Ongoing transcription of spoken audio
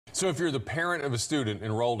So if you're the parent of a student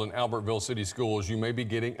enrolled in Albertville City Schools, you may be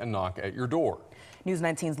getting a knock at your door. News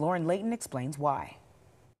 19's Lauren Layton explains why.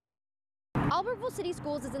 Albertville City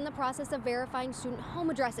Schools is in the process of verifying student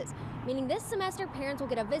home addresses, meaning this semester parents will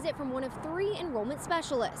get a visit from one of 3 enrollment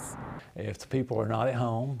specialists. If the people are not at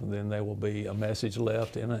home, then there will be a message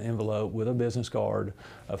left in an envelope with a business card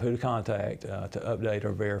of who to contact to update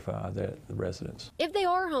or verify the residents. If they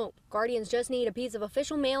are home, guardians just need a piece of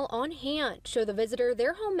official mail on hand to show the visitor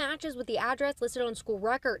their home matches with the address listed on school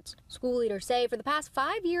records. School leaders say for the past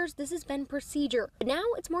 5 years this has been procedure, but now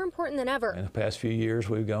it's more important than ever. In the past few years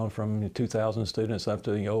we've gone from 2,000 students up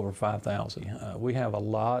to over 5,000. We have a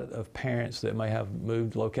lot of parents that may have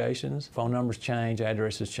moved locations. Phone numbers change,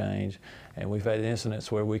 addresses change. And we've had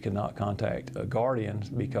incidents where we could not contact a guardian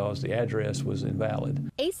because the address was invalid.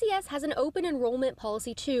 ACS has an open enrollment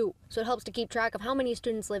policy too, so it helps to keep track of how many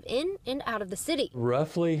students live in and out of the city.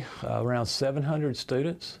 Roughly around 700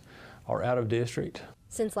 students are out of district.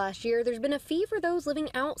 Since last year, there's been a fee for those living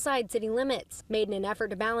outside city limits, made in an effort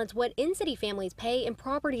to balance what in-city families pay in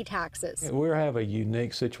property taxes. We have a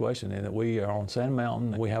unique situation in that we are on Sand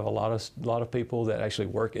Mountain. We have a lot of people that actually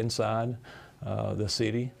work inside the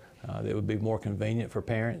city. It would be more convenient for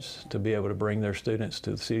parents to be able to bring their students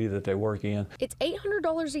to the city that they work in. It's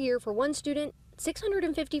 $800 a year for one student,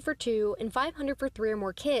 $650 for 2, and $500 for 3 or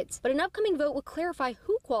more kids. But an upcoming vote will clarify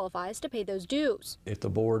who qualifies to pay those dues. If the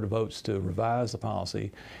board votes to revise the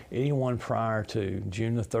policy, anyone prior to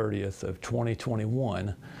June the 30th of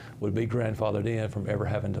 2021 would be grandfathered in from ever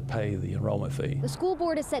having to pay the enrollment fee. The school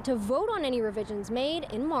board is set to vote on any revisions made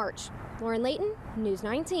in March. Lauren Layton, News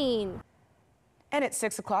 19. And at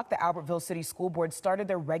 6 o'clock, the Albertville City School Board started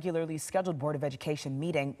their regularly scheduled Board of Education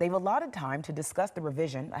meeting. They've allotted time to discuss the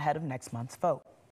revision ahead of next month's vote.